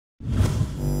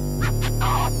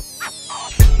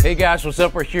Hey guys, what's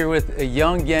up? We're here with a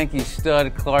young Yankee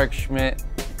stud, Clarke Schmidt.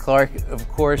 Clarke, of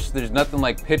course, there's nothing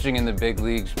like pitching in the big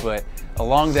leagues, but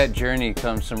along that journey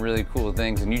comes some really cool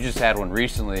things, and you just had one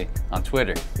recently on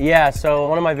Twitter. Yeah, so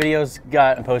one of my videos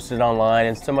got posted online,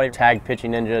 and somebody tagged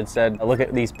Pitching Ninja and said, look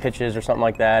at these pitches or something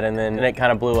like that, and then it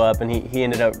kind of blew up, and he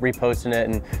ended up reposting it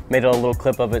and made a little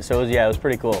clip of it, so it was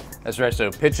pretty cool. That's right, so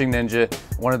Pitching Ninja,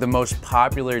 one of the most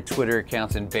popular Twitter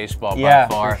accounts in baseball by yeah,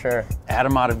 far. For sure.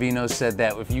 Adam Ottavino said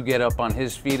that if you get up on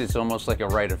his feed, it's almost like a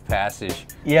rite of passage.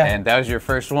 Yeah. And that was your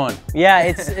first one. Yeah,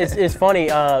 it's funny.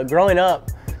 Growing up,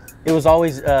 it was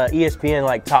always ESPN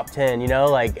like top 10, you know,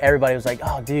 like everybody was like,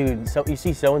 oh dude, so you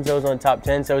see so-and-so's on top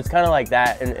 10, so it's kind of like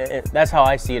that, and that's how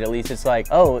I see it, at least. It's like,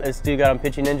 oh, this dude got on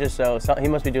Pitching Ninja, so he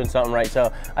must be doing something right.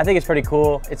 So I think it's pretty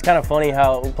cool. It's kind of funny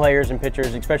how players and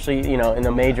pitchers, especially, you know, in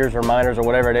the majors or minors or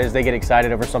whatever it is, they get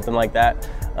excited over something like that.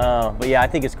 But yeah, I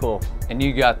think it's cool. And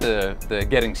you got the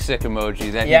getting sick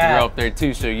emoji that you threw up there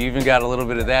too, so you even got a little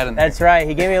bit of that in there. That's right.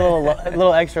 He gave me a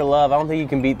little extra love. I don't think you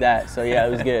can beat that. So yeah, it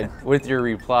was good. With your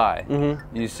reply,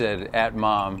 you said, "At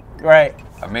mom." Right.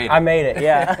 I made it. I made it,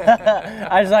 yeah.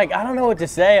 I was like, I don't know what to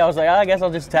say. I was like, oh, I guess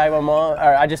I'll just tag my mom.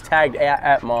 Or I just tagged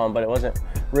at mom, but it wasn't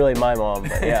really my mom,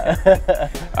 but yeah.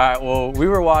 All right, well, we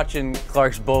were watching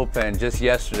Clarke's bullpen just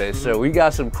yesterday, so we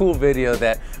got some cool video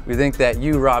that we think that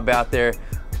you, Rob, out there,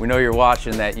 we know you're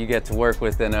watching, that you get to work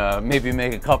with, and maybe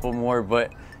make a couple more,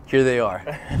 but here they are.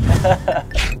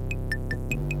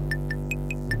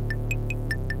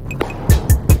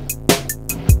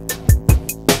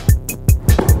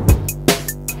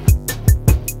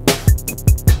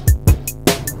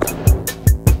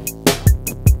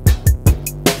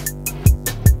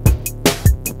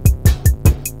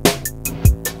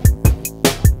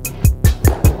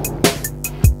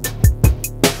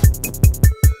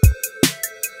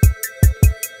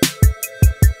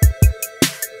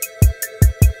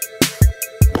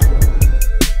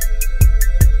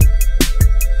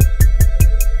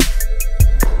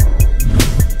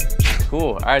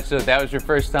 Cool. All right, so that was your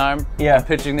first time on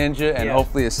Pitching Ninja, and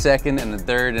hopefully a second and a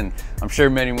third, and I'm sure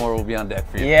many more will be on deck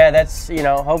for you. Yeah, that's, you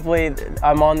know, hopefully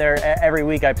I'm on there every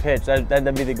week I pitch.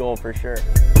 That'd be the goal for sure.